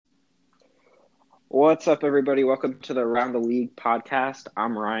What's up, everybody? Welcome to the Around the League podcast.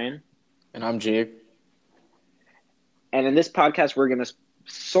 I'm Ryan. And I'm Jake. And in this podcast, we're going to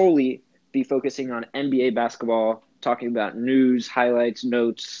solely be focusing on NBA basketball, talking about news, highlights,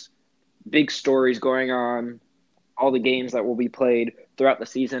 notes, big stories going on, all the games that will be played throughout the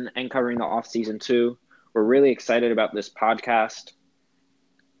season and covering the offseason too. We're really excited about this podcast.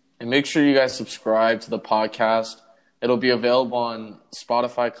 And make sure you guys subscribe to the podcast. It'll be available on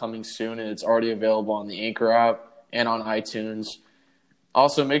Spotify coming soon, and it's already available on the Anchor app and on iTunes.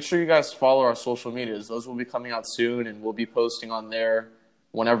 Also, make sure you guys follow our social medias. Those will be coming out soon, and we'll be posting on there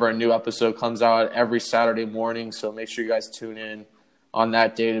whenever a new episode comes out every Saturday morning. So make sure you guys tune in on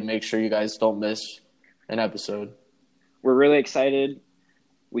that day to make sure you guys don't miss an episode. We're really excited.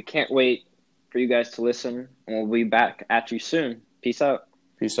 We can't wait for you guys to listen, and we'll be back at you soon. Peace out.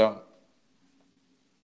 Peace out.